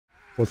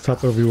What's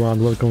up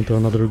everyone, welcome to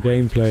another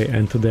gameplay,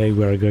 and today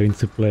we are going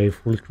to play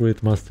full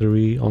crit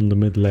mastery on the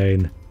mid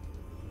lane.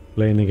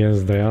 Playing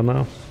against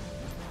Diana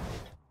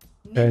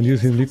and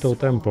using little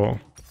tempo,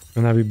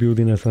 and I'll be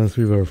building Essence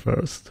River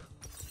first.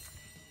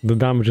 The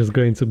damage is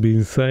going to be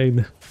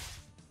insane.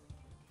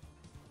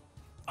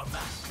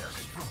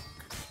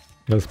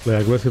 Let's play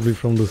aggressively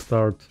from the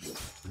start.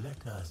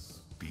 Let us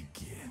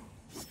begin.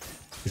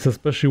 It's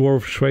especially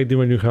worth shading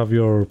when you have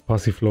your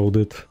passive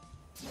loaded.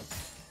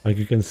 Like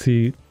you can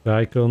see the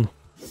icon.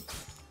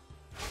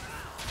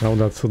 Now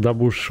that's a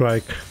double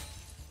strike.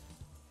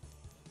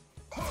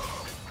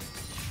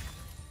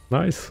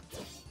 Nice.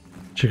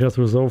 She has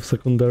resolved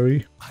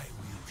secondary.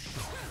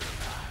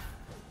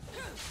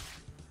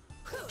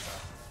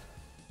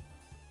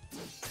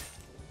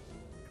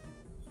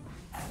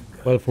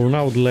 Well, for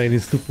now the lane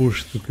is to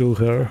push to kill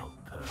her.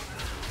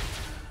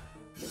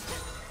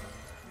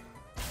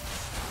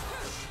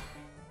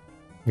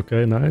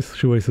 Okay, nice.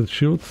 She wasted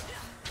shield.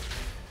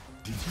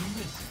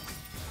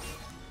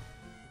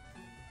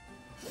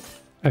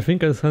 I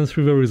think Essence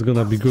River is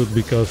gonna be good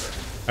because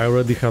I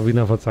already have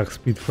enough attack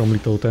speed from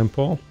little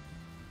tempo.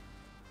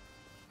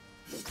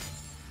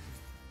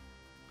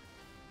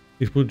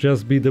 It would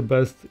just be the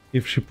best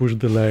if she pushed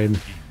the lane.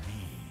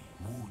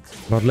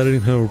 But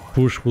letting her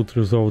push would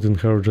result in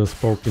her just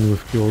poking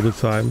with Q all the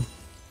time.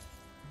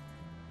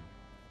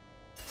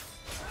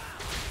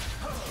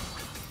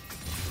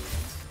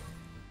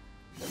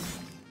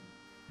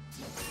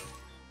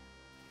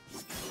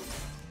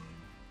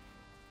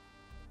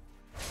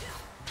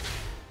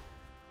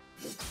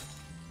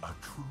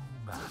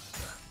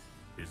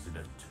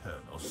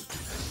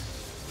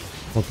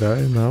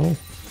 Okay, now.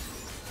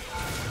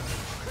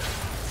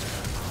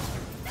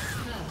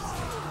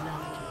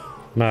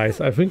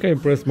 Nice, I think I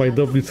pressed my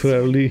W too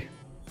early.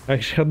 I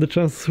actually had the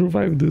chance to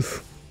survive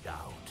this.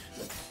 Doubt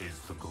is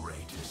the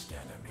greatest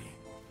enemy.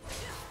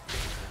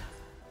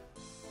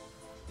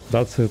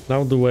 That's it,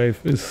 now the wave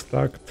is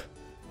stacked.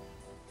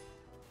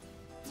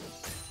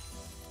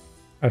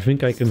 I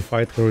think I can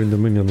fight her in the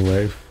minion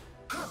wave.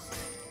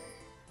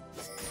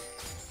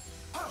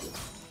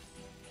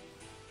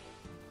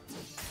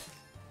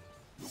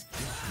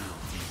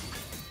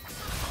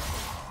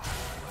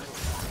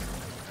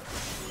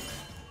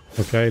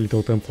 Okay,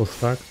 little tempo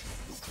stacked.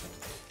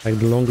 Like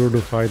the longer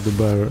the fight, the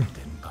better.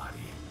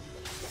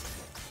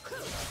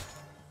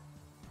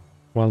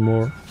 One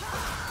more.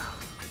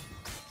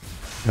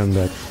 And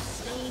that.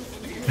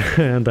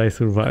 And I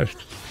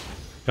survived.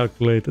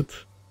 Calculated.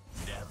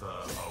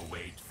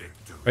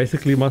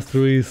 Basically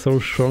mastery is so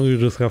strong you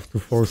just have to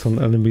force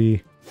an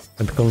enemy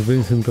and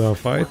convince him to a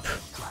fight,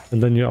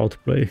 and then you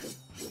outplay.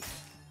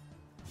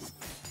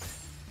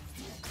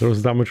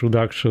 There's damage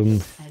reduction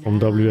from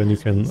W and you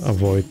can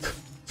avoid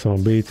some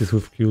abilities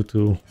with Q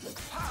too.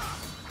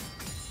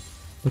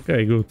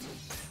 Okay, good.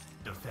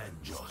 Defend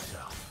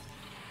yourself.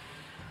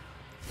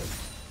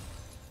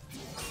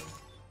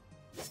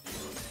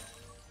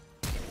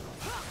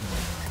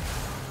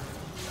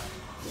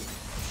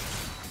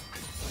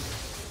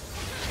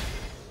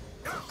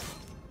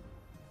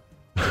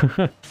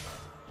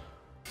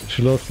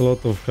 She lost a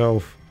lot of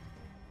health.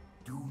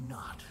 Do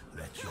not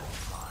let your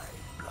pride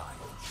blind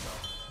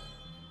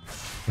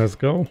you. Let's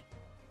go.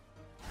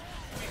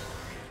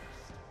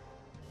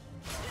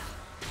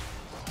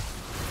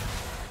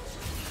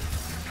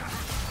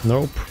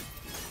 Nope.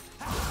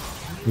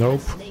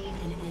 Nope.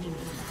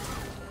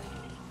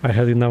 I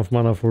had enough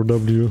mana for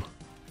W.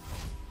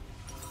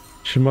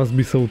 She must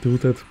be so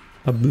tilted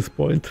at this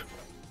point.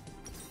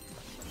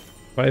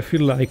 But I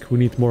feel like we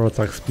need more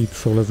attack speed,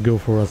 so let's go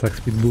for attack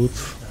speed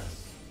boots.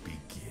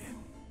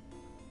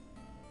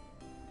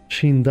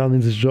 Shin done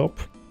its job.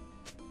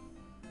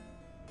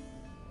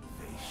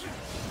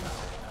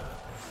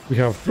 We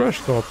have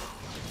Thresh Top.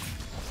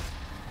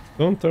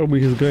 Don't tell me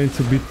he's going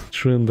to beat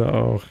Trinda.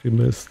 Oh, he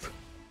missed.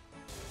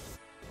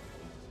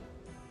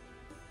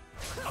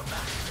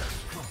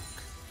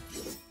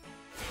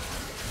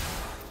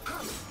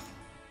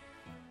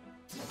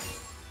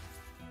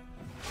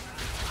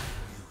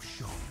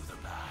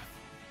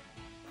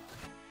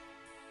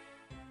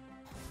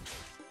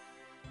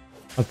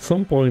 At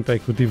some point I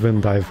could even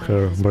dive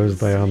her. Where's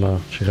Diana?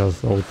 She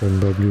has ult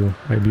and W,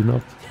 maybe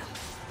not.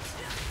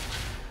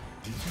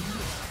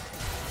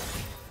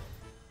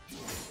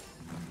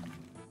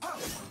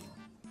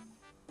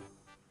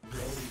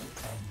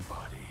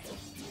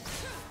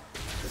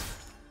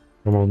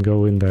 Come on,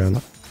 go in,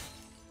 Diana.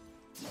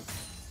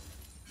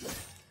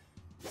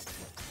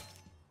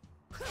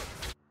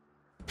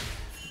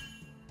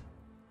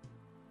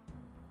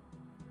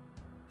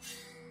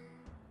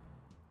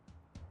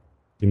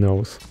 He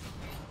knows.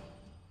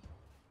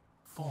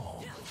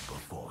 Fall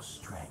before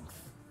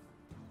strength.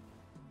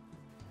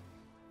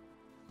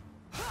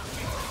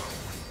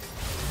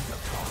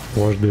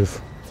 Watch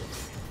this.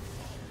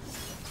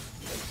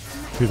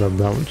 See that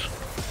damage.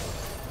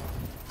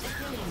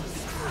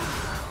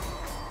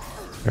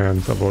 And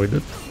avoid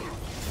it.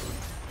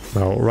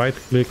 Now right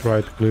click,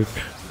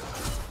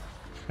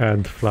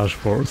 and flash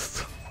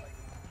forced.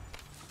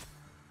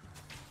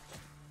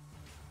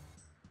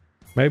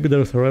 Maybe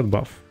there's a red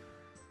buff.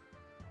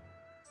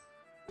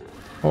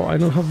 Oh, I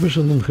don't have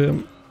vision on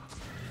him.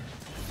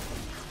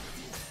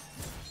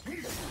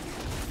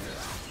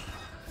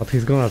 But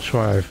he's gonna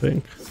try, I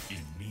think.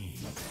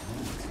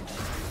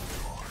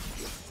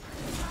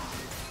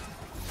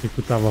 He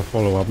could have a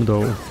follow-up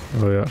though.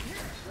 Oh yeah.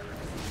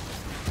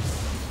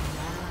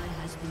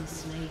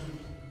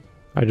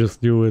 I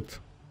just knew it.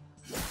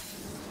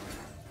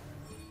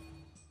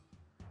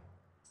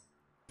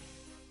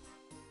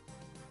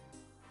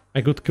 I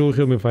could kill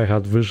him if I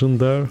had vision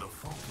there,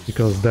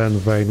 because then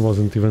Vayne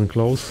wasn't even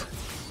close.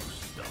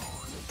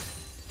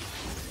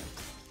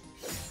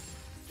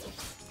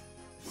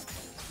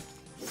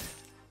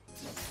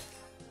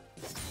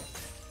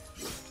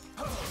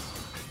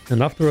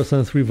 And after a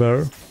Sense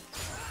River,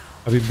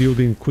 I'll be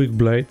building quick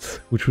blades,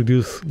 which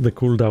reduce the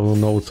cooldown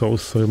on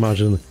autos, so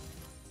imagine.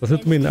 Does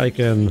it mean I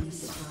can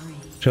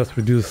just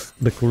reduce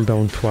the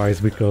cooldown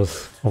twice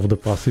because of the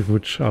passive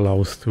which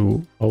allows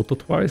to auto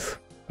twice?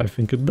 I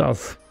think it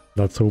does.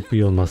 That's OP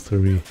on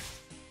Mastery.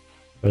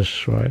 Let's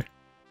try.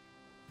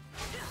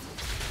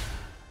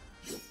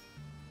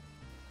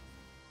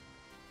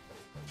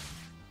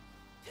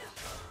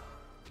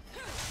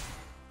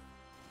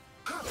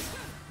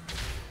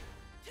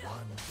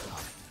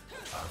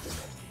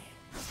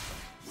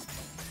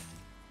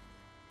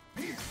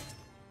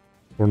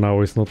 For now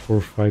it's not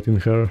worth fighting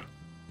her.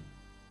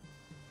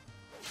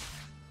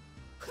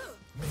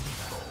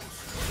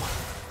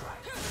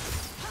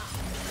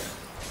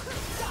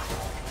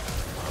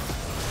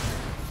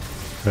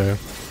 Okay.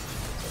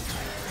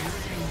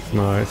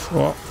 Nice.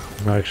 Oh,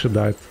 I actually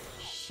died.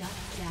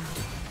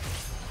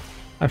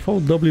 I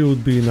thought W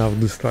would be enough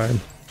this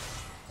time.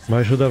 But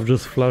I should have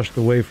just flashed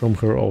away from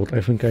her ult. I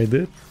think I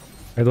did.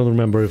 I don't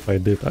remember if I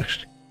did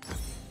actually.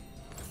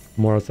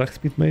 More attack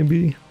speed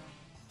maybe? Do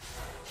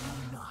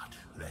not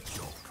let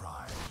your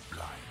pride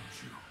blind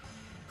you.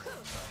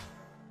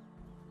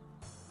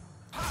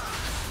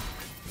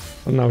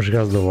 And now she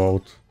has the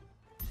vote.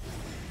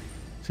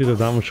 See the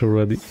damage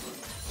already.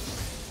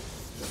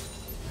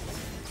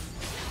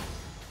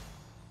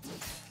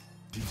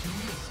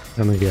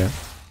 And again.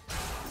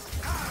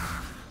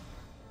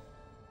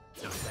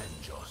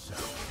 Defend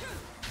yourself.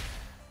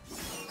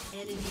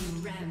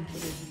 Enemy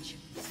rampage.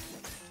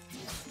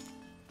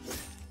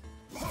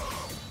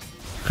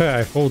 Okay,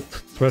 I thought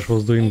Thresh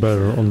was doing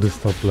better on this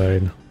top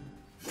lane.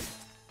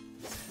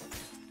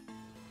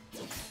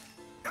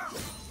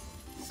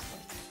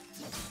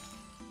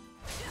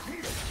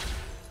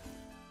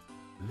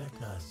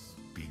 Let us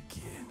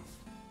begin.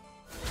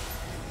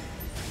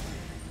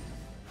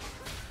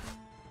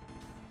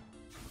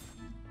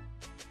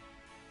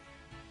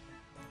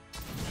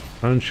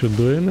 Aren't you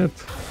doing it?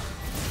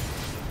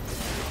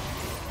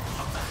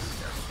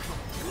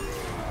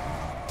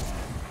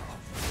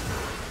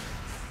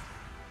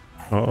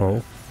 Uh-oh.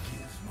 His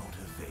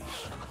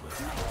motivation will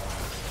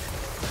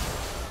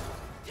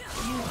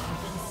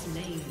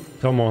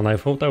Come on, I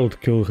thought I would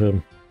kill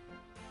him.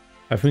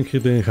 I think he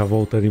didn't have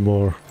ult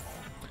anymore.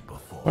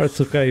 But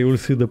it's okay, you'll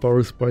see the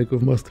power spike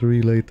of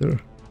Mastery later.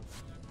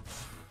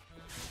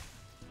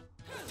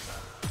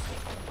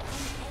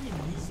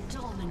 Enemy is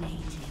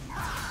dominating.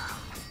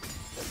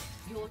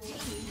 Your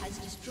team has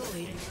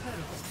destroyed a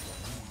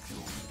turret.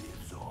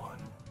 lives on.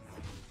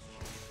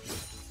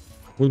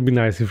 Would be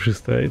nice if she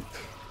stayed.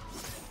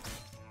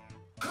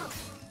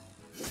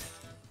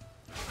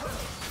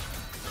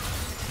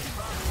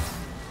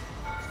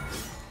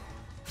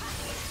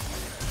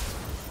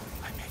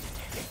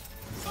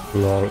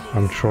 Lol,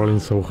 I'm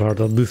trolling so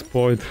hard at this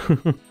point.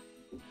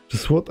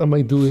 Just what am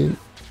I doing?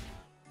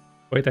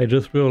 Wait, I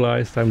just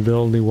realized I'm the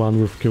only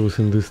one with kills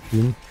in this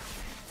team.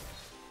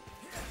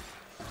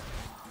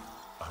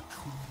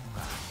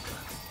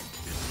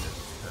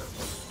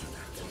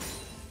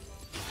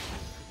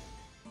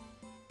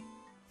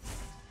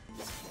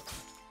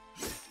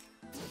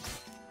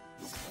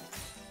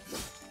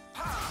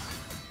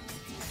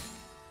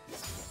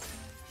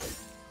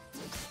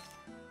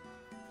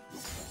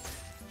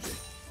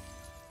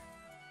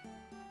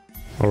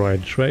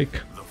 Alright, Drake.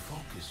 The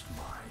focused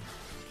mind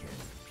can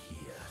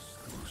pierce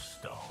through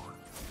stone.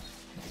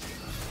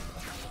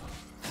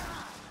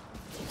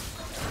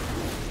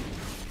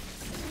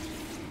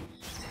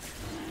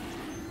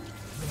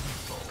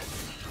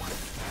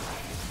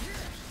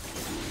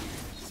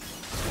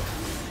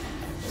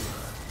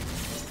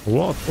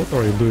 What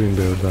are you doing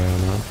there,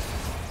 Diana?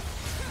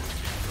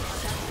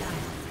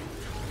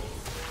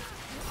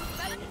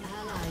 An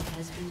ally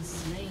has been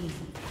slain.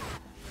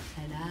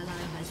 An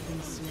ally has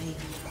been slain.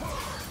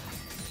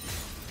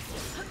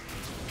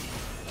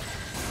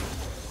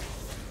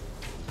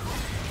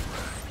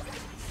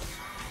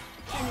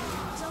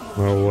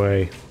 No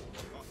way.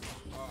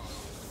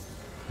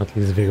 At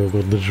least Vigo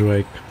got the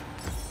Drake.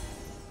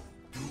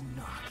 Do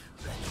not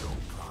let your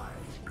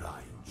pride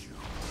blind you.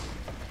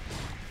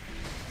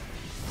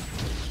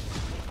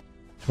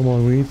 Come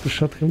on, we need to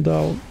shut him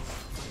down.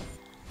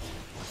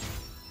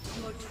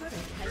 Your turret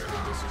has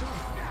been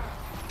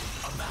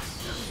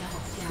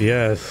destroyed.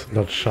 Yes,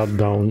 that shut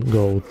down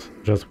goat.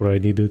 Just what I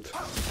needed.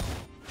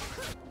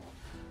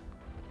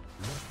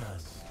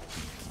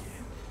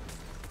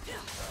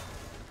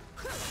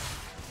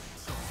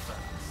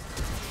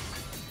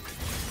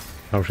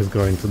 Now she's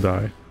going to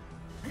die.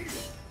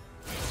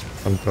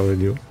 I'm telling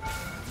you.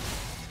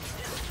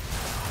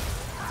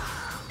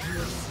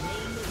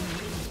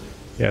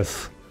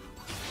 Yes.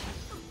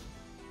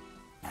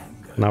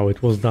 Now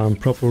it was done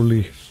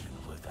properly.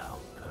 Without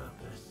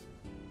purpose.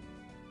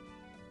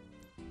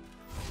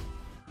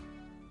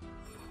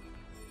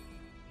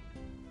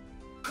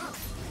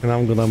 And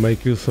I'm gonna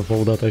make use of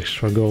all that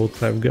extra gold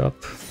I've got.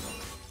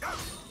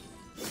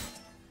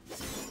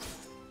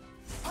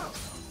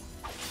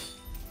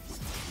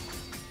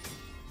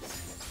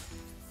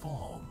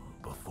 Form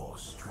before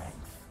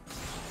strength.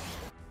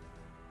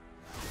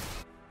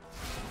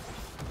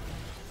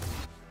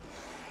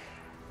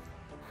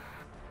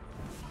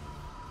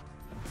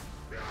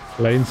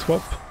 Lane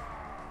swap?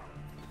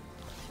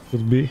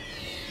 Could be.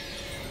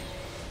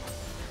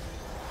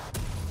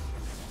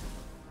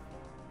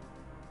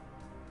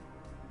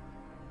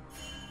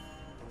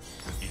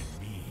 In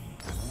me,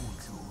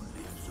 Wuju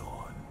lives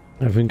on.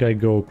 I think I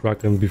go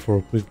Kraken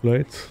before Quick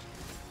Blades.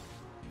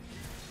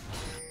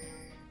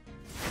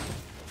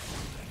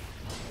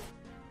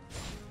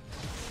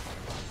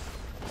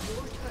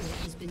 Your turret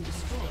has been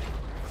destroyed.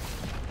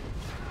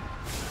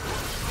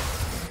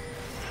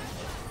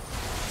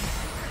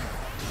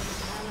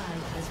 An ally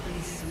has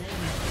been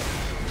slain.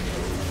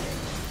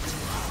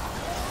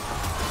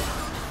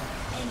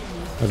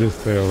 Enemy I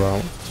just stay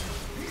around.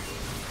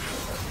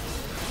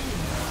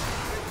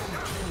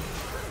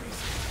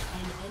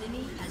 An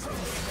enemy has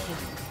been slain.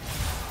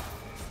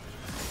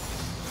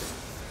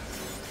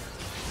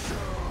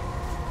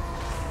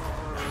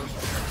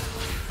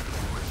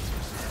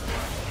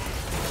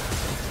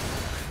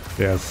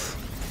 Yes.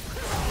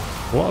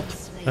 What?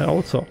 I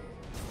also.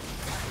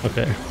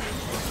 Okay.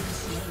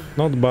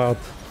 Not bad.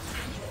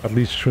 At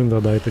least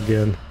Shrinda died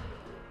again.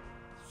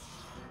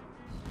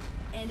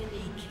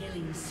 Enemy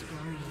killing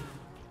spree.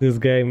 This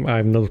game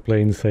I'm not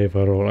playing safe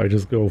at all. I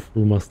just go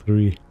full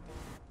mastery.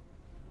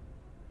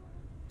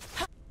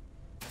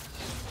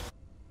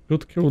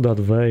 Could kill that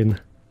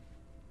Vayne.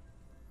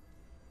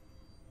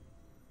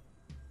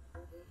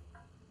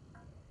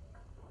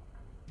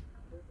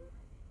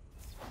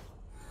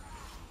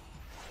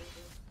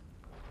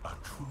 A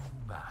true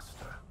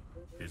master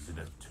is an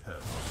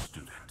eternal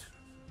student.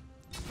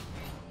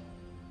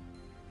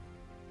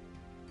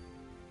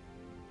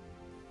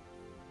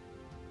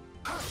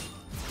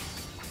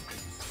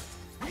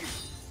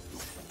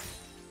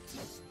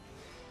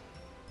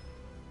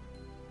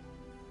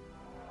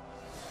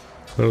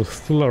 There's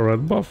still a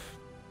red buff.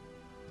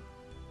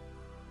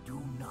 Do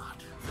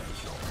not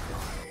let your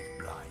pride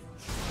blind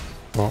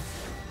you. Oh.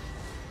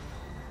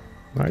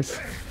 Nice.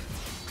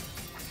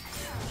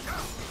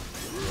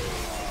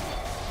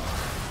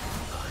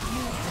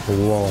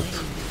 What?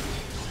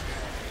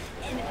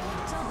 Enemy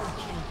double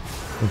kill.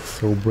 That's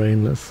so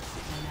brainless. An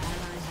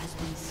ally has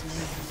been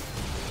slain.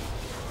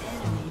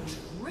 Enemy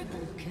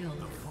triple kill.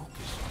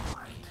 Focus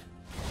mind.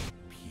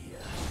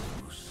 Pierce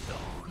through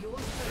stone. Your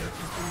turret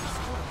has been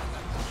destroyed.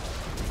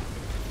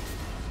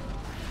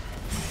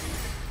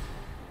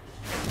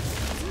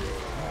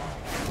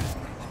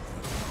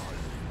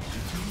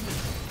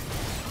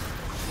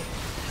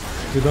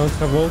 You don't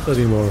have ult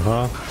anymore,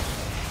 huh?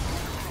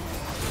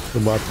 Too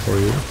bad for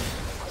you.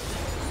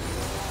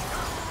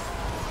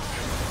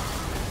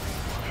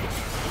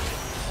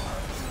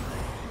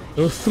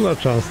 There's still a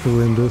chance to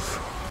win this.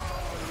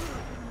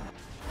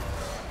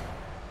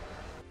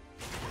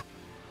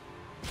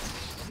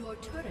 Your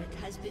turret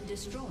has been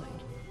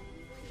destroyed.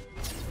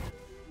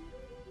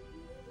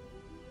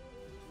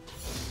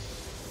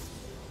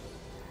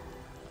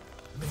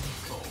 Many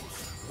foes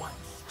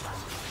once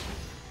strike.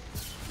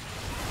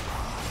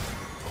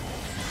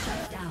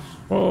 Shut down.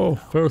 Oh,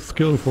 first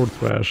kill for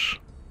Trash.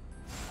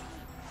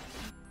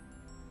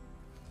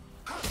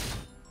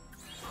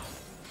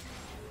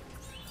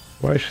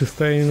 Why is she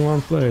staying in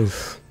one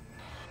place?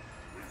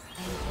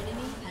 An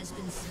enemy has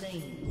been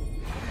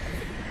slain.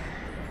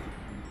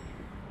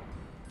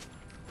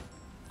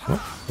 What?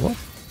 What?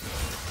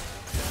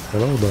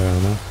 Hello,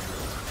 Diana.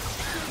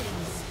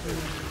 Killing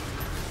spree.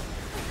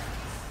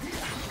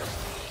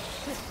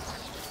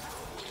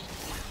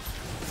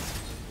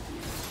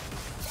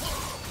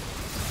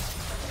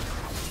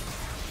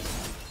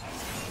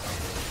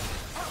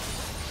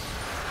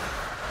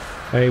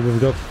 Hey, we've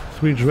got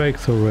 3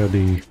 Drakes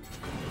already.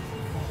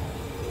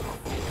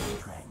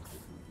 Strength.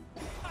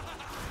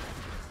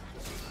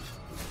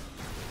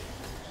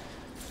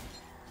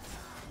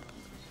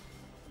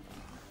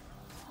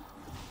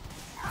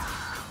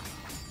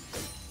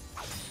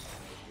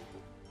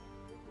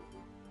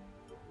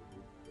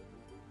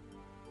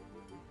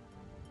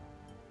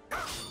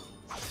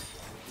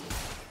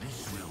 This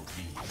will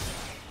be a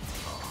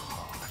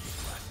hard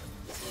lesson.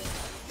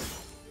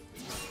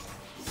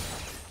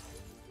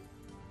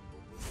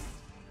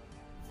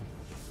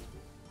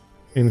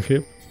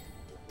 Inhib.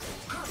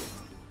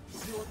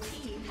 Your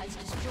team has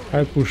destroyed.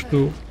 I push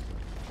 2.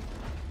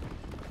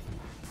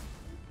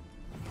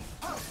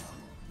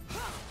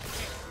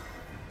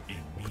 In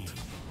me, Wuju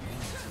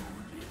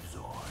lives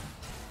on.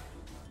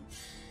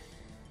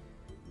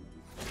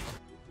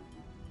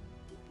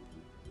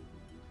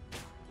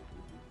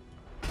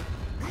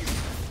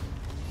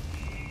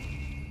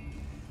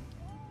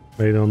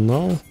 They don't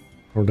know?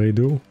 Or they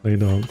do? They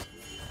don't.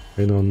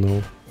 They don't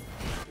know.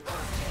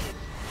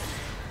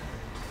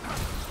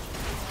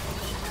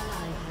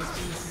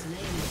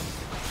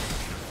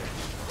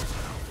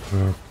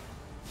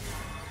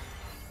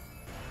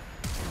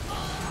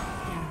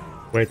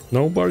 Wait,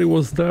 nobody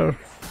was there?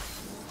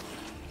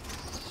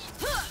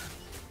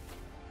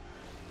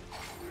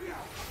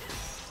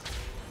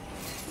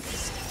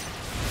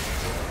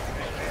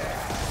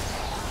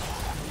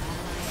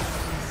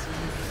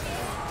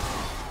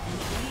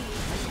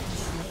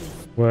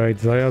 Wait,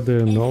 Zaya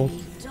didn't know?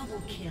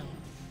 Double kill.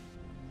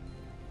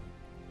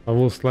 That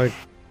was like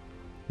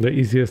the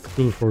easiest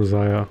kill for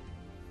Zaya. An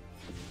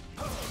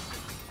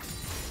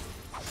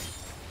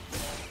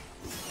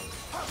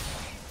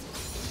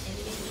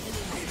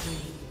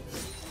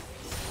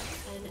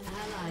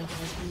ally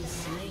has been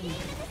slain.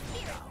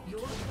 Your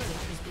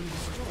turret has been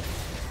destroyed.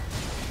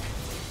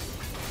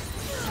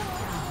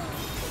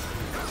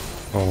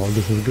 Oh,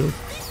 this is good.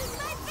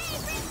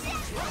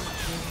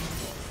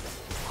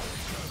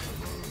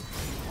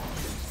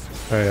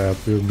 I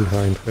appeared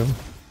behind him.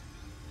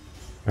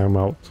 I'm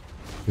out.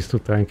 He's too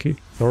tanky.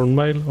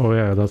 Thornmail? Oh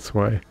yeah, that's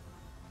why.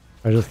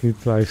 I just need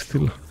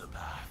lifesteal.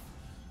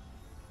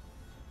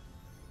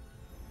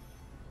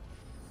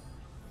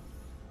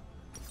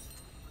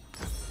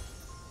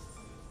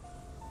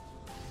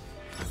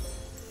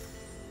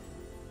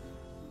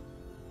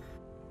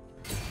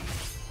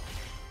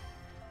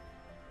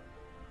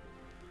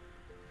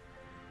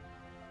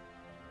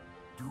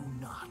 Do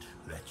not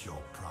let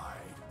your pride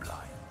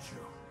blind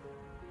you.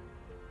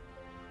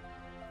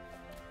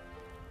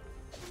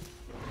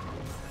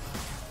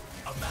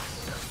 A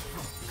master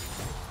stroke.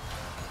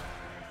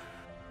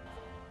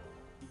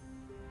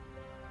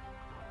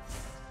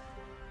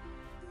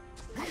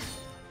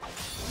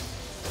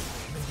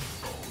 Many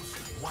foes,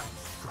 one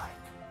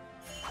strike.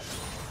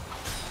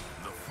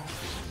 The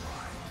focused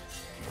mind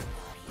can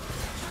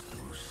pierce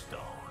through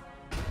stone.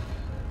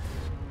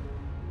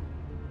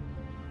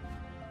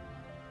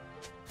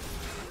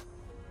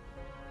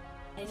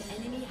 An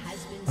enemy has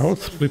been I would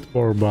slain. split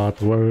for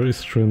but where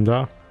is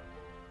Trinda?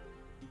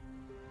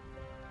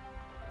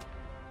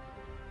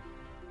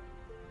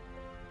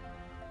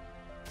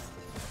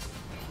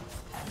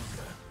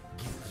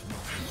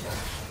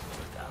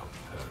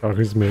 Oh,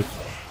 he's mid.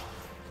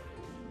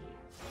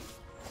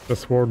 The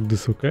sword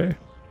is okay.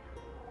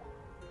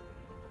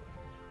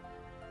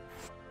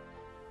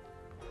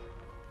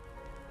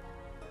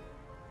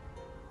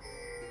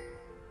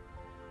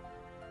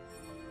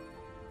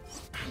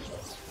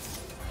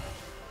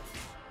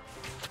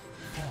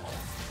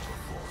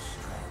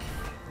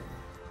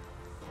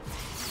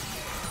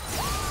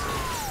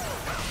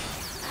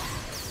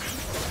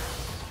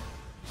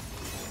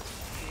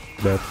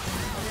 Dead.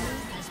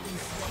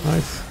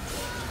 Nice.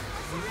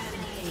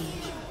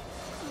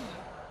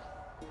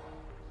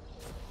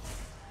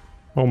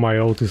 Oh, my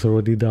ult is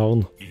already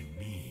down. In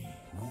me,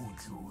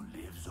 Wuju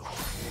lives on.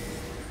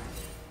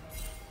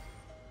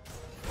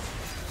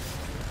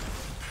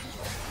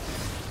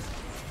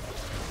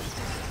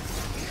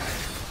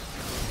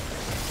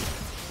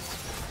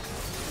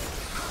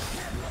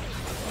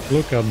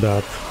 Look at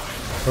that.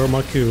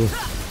 Perma kill.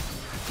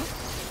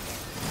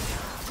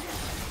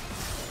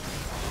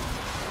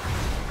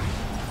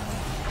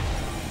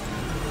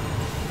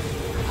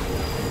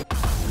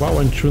 Wow,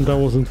 and Chunda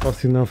wasn't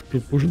fast enough to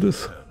push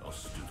this. Eternal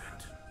student.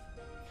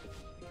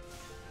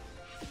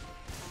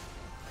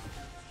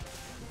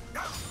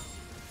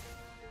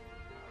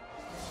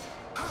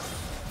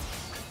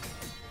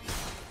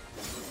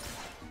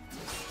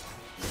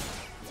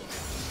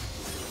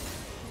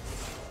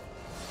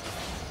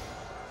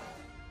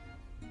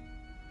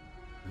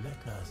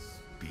 Let us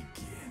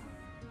begin.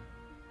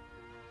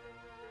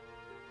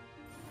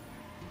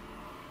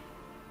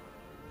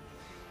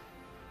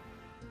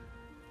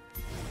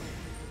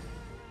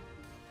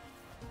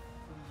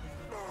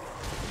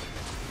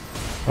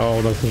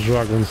 Oh, that's a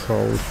dragon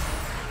soul.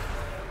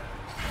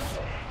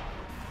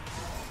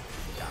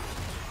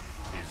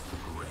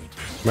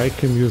 Make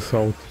him use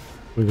out.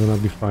 We're gonna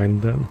be fine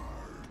then.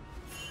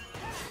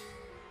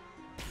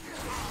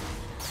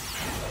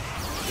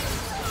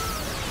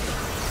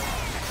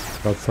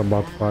 That's a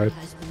bad fight.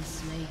 Has been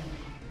slain.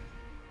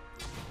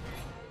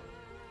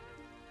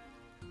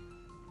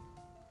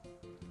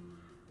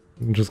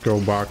 Just go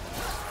back.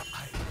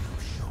 I will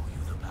show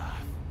you the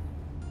path.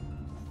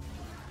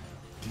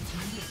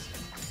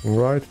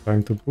 Alright,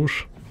 time to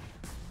push.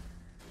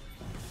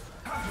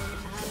 An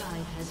ally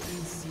has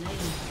been slain.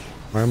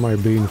 Why am I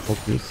being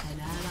focused? An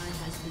ally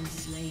has been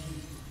slain.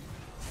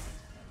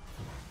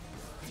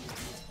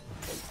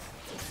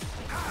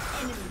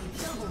 Enemy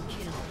double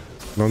kill.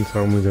 Don't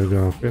tell me they're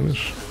gonna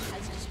finish.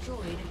 Has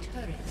destroyed a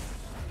turret.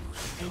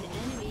 An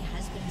enemy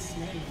has been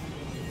slain.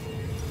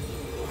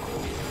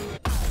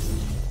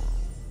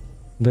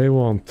 They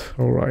won't.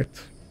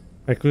 Alright.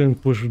 I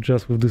couldn't push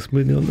just with this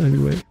minion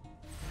anyway.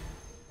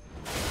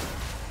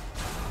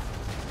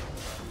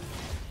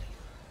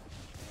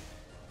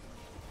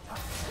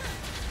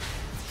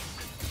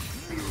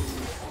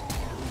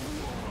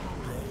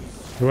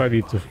 Do I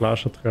need to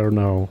flash at her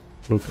now?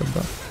 Look at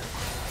that.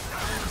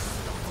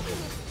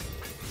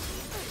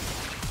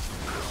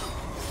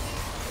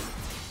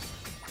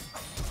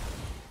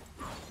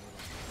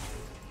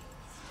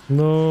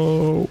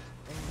 No.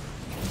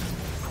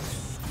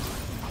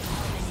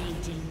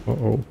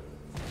 Uh-oh.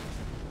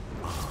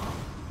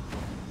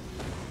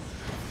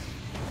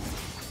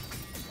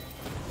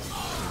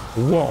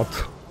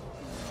 What?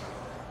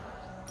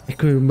 I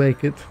couldn't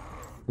make it.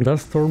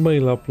 Does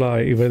Stormmail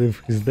apply even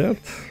if he's dead?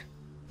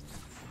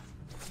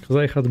 Because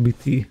I had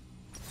BT.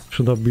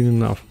 Should have been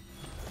enough.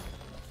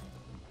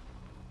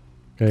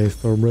 Okay,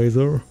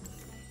 Stormrazor.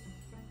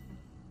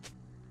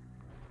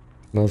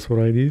 That's what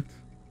I did.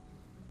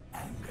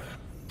 Anger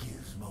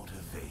gives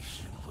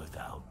motivation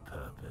without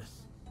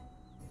purpose.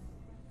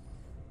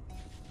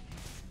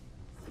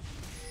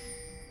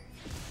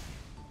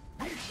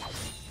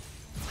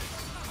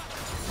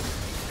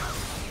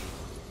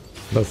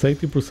 That's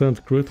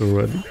 80% crit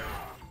already.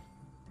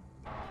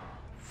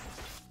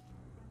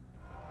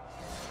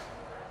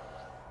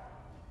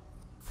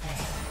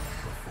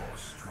 Before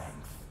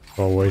strength.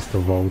 Oh, waste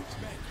of vote.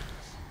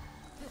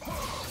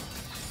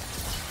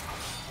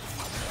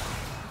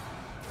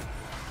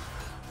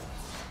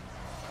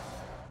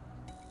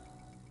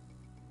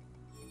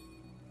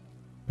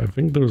 I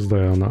think there's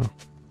Diana.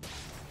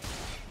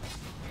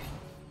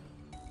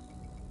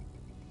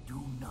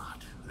 Do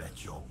not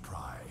let your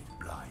pride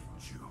blind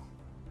you.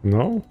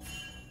 No?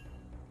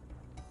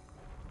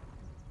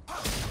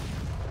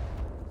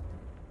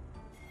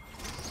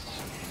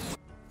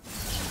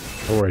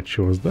 Alright,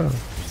 she was there.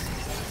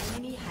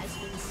 Enemy has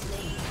been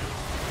slain.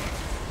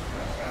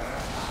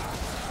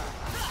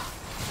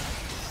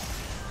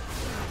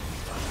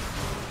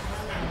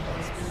 Ally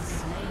has been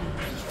slain.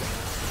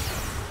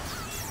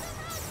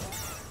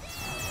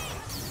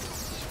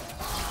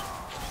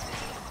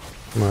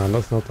 Man,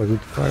 that's not a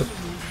good fight.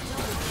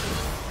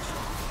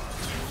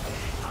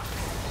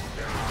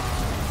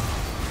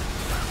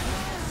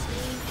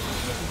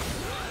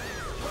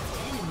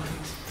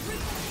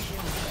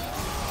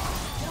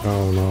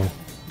 Oh no.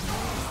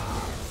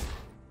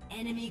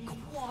 Enemy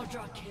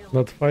quadra kill.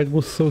 That fight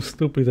was so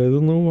stupid, I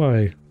don't know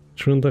why.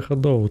 Trinda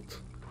had out.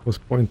 It was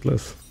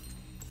pointless.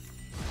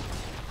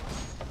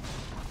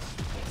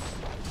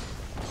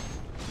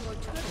 Your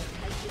turret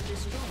has been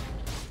destroyed.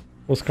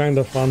 It was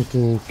kinda fun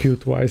to Q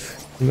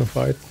twice in a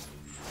fight.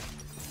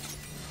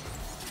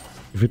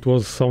 If it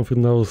was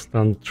something else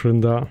than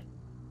Trinda,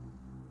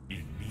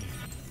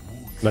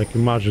 like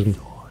imagine,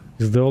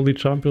 he's the only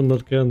champion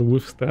that can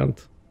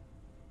withstand.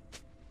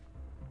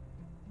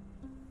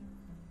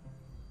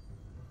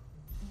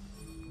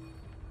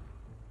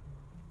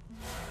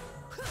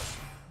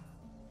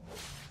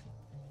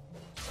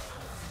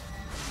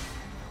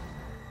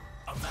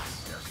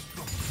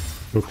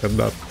 Look at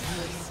that.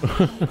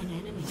 An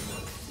enemy.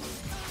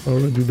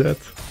 Already dead.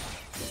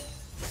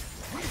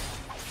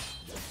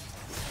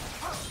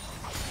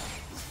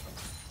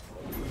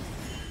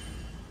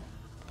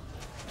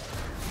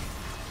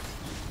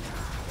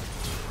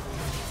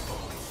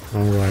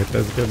 Alright,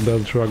 let's get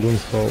that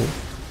Dragon's Soul.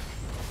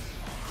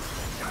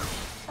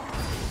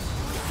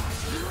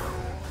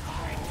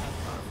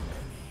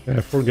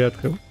 Yeah, forget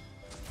him.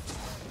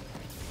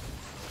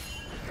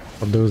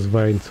 But there's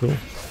Vayne too.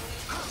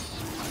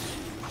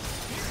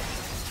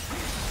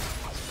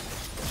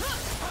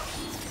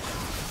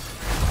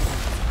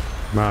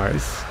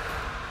 Nice.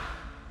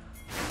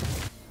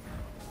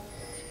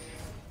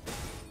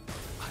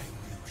 I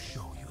will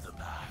show you the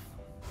path.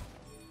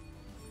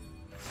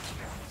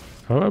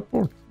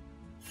 Teleport.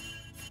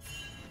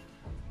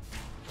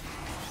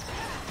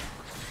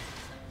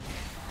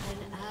 An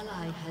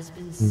ally has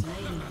been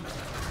slain.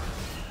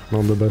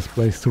 Not the best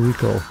place to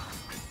recall.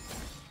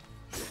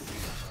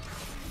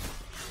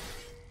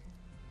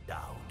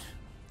 Doubt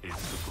is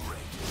the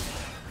greatest.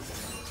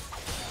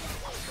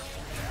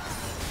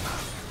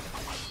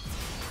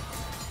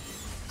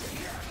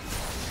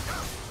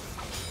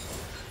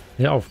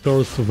 Yeah, of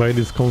course, Vayne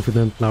is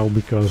confident now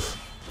because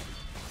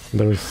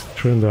there's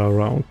Trinda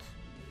around.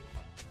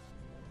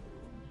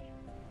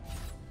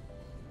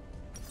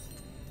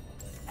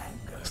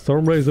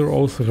 Stormrazor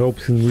also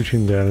helps in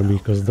reaching the enemy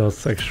because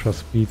that's extra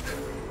speed.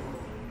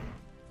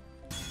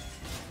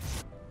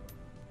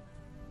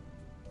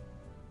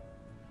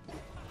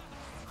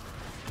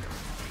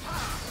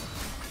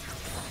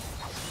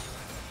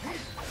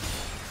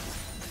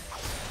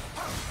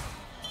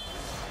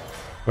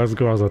 Let's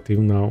go as a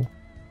team now.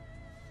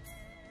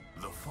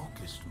 The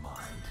focused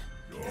mind.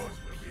 Yours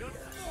will be a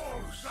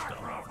full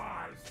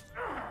sacrifice.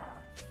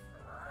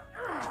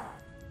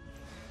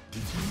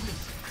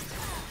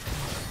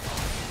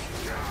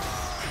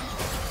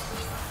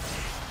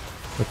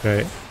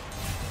 Okay.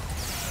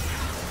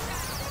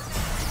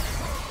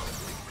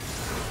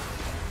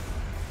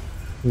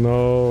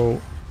 No.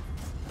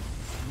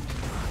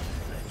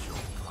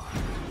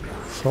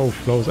 So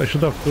close. I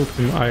should have took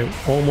him. I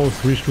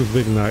almost reached with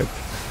Ignite.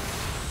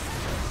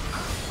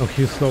 Oh,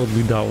 he slowed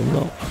me down.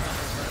 No.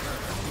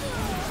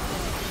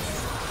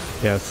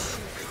 Yes.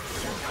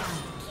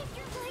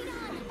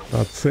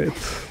 That's it.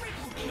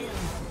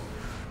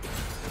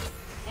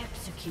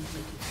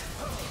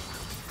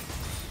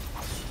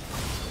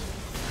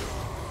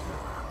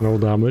 No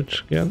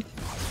damage again.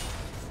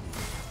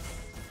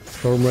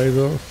 Storm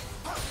Razor.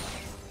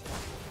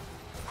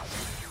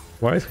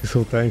 Why is he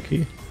so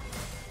tanky?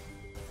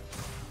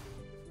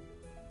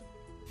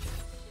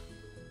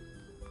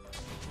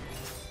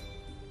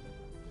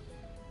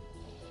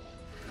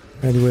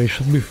 Anyway,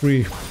 should be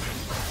free.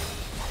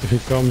 If he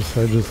comes,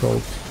 I just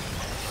hope.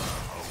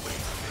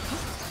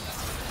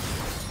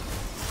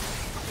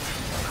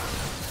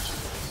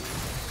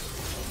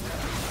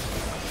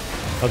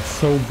 That's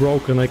so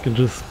broken, I can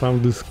just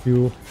spam this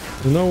Q.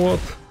 You know what?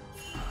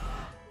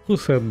 Who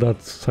said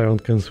that Sion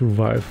can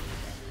survive?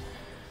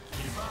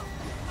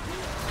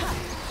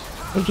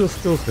 I'll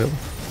just kill him.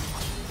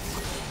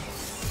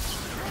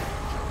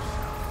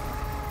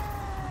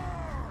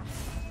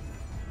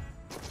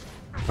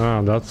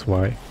 Ah, that's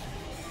why.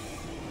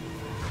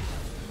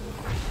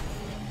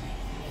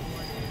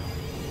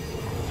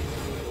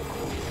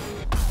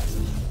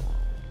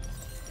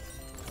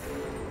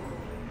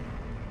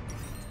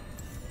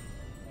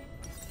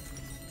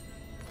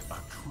 A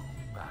true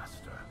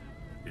master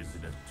is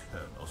an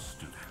eternal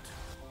student.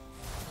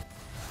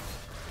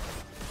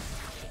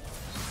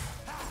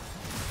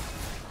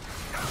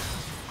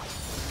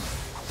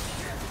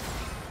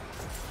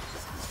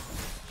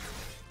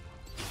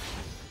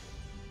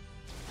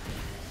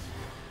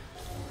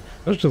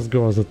 Let's just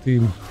go as a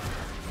team.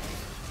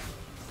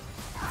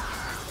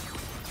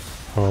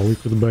 Oh, we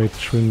could bait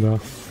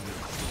Shrinda.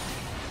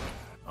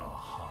 A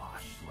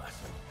harsh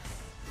lesson.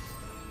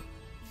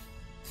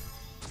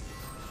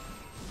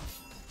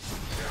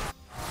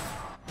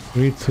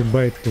 We need to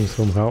bait him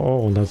somehow.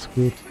 Oh, that's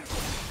good.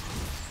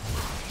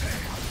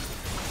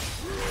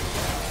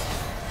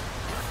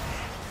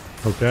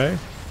 Okay.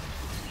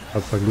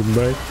 That's a good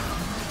bait.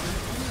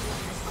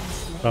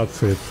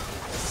 That's it.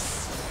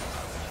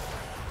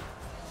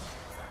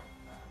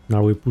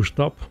 Now we pushed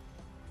up.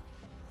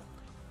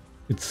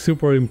 It's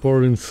super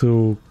important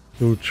to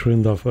kill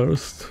Shrinda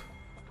first.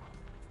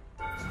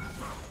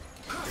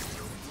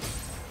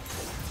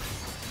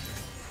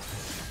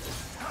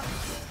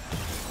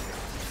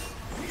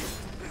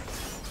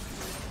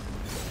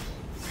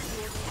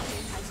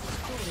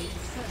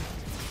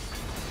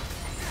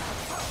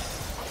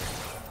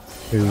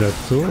 Is that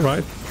too,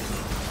 right?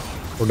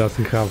 Or does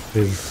he have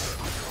his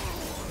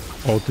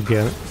ult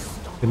again?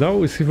 You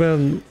know, it's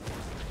even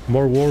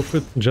more worth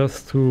it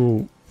just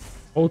to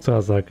ult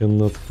attack and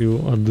not Q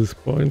at this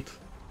point.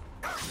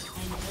 An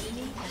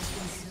enemy has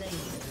been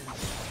slain.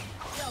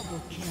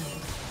 Double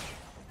kill.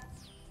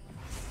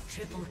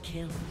 Triple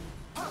kill.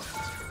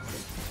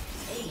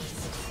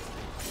 Ace.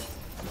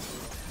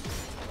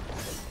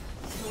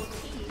 Your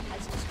team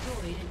has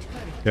destroyed a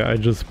turret. Yeah, I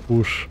just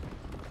push.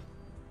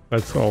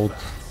 That's ult.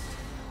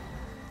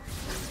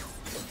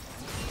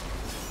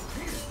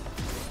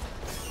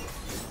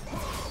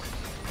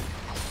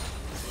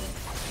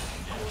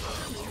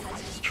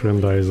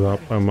 Shrinda is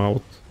up, I'm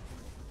out.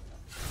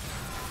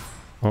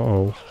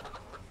 Uh-oh.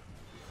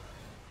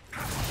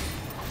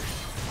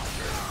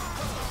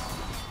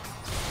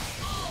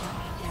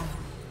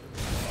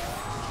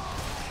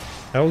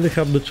 I only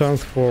have the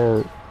chance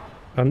for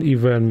an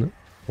even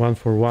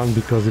 1-for-1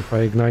 because if I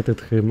ignited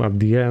him at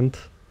the end,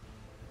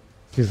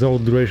 his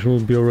ult duration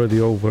would be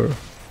already over.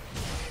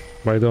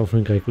 But I don't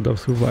think I could have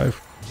survived.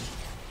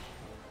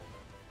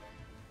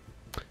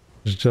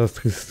 It's just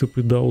his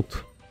stupid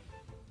ult.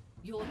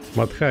 Your team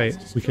But hey,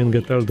 has we can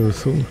get destroyed- Elder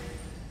soon.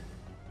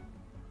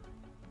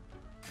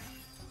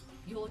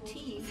 Your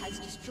team has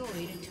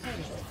destroyed a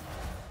turret.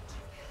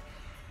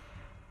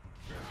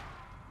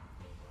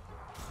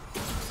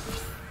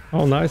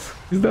 Oh nice,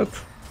 is that?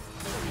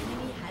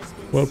 Enemy has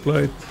been Well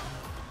played.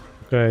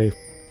 Okay.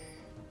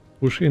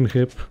 Push in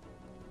hip.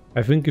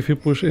 I think if you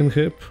push in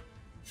hip,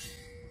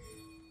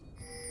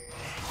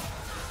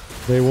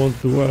 they won't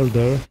do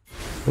Elder.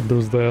 But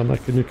there's Diana,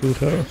 can you kill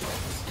her?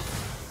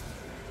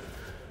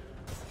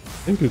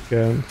 I think you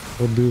can.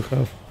 What do you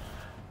have?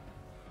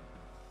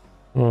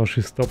 Oh,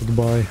 she stopped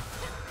by.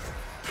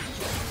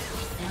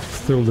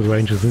 Still the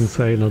range is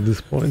insane at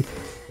this point.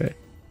 Okay.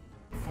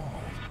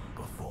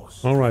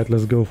 Alright,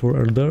 let's go for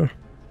Elder.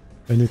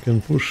 And you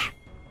can push.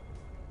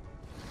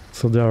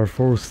 So they are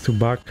forced to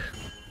back.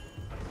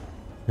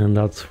 And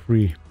that's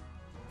free.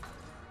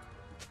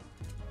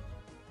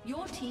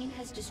 Your team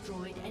has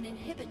destroyed an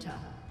inhibitor.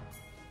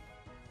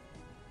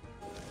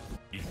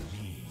 It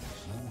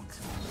needs you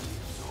to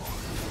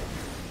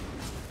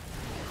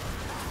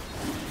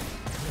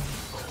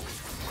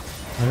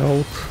I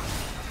ult.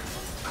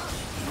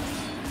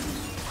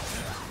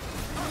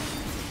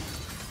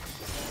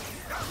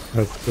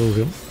 Let's kill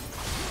him.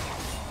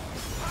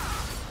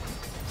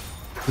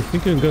 You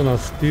think you're gonna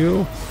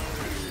steal?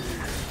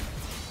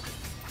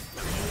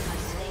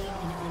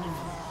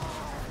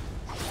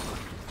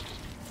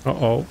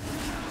 Uh-oh.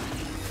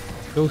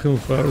 Kill him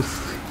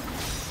first.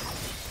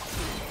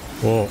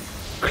 Whoa,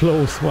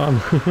 close one.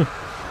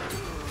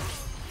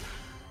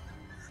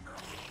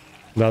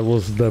 That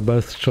was the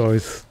best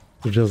choice,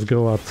 to just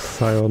go at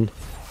Sion.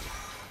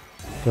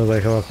 Because I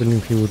have a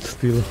feeling he would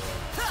steal.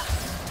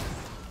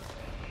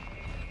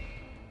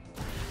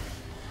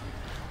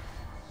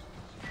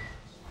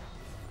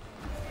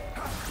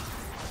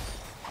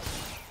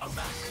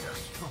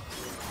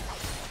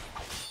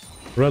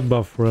 Red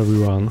buff for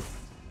everyone.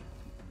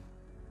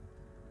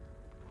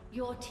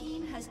 Your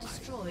team has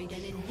destroyed an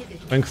inhibitor.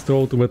 Thanks to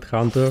Ultimate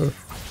Hunter,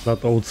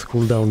 that ult's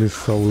cooldown is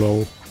so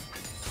low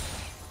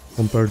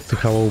compared to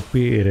how OP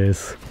it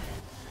is.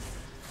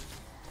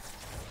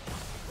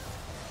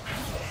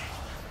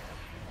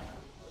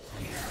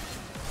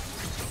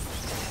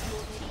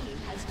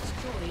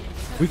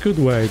 We could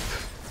wait,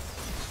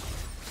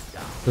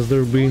 because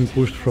they're being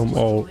pushed from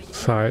all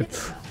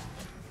sides.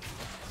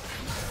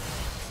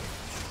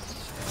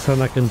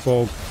 Senna can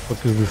poke,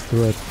 focus this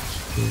turret.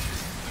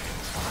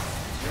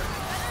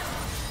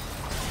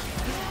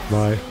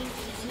 Bye.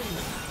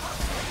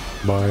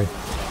 Bye.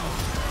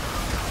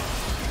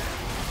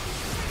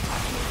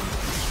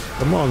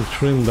 Come on,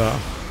 Trinda.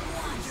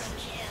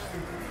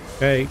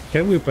 Hey,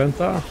 can we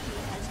Penta?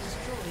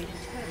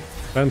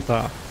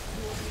 Penta.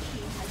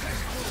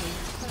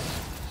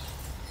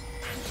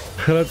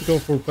 Let's go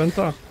for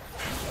Penta.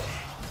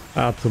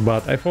 Ah, too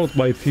bad. I thought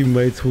my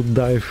teammates would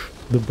dive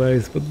the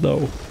base, but no,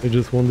 they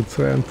just wanted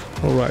to end.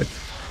 Alright.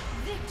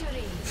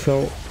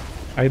 So,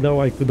 I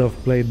know I could have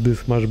played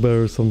this much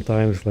better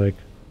sometimes, like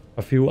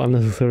a few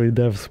unnecessary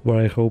deaths, but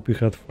I hope you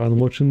had fun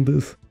watching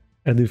this.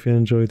 And if you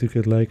enjoyed, you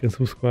could like and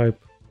subscribe.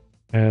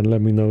 And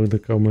let me know in the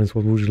comments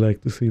what would you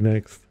like to see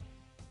next.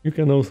 You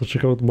can also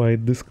check out my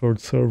Discord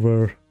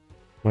server,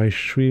 my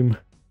stream,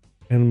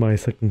 and my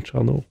second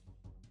channel.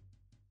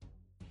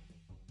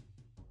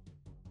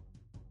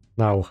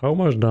 Now, how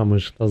much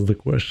damage? That's the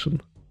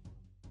question.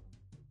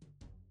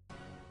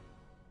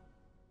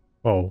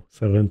 Oh,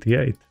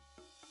 78.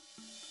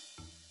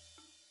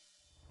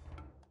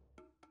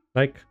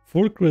 Like,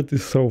 full crit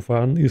is so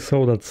fun. You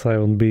saw that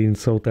Sion being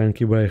so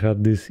tanky, but I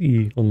had this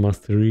E on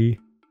Mastery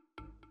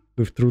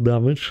with true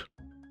damage.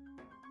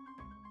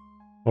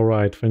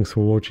 Alright, thanks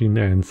for watching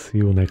and see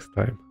you next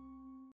time.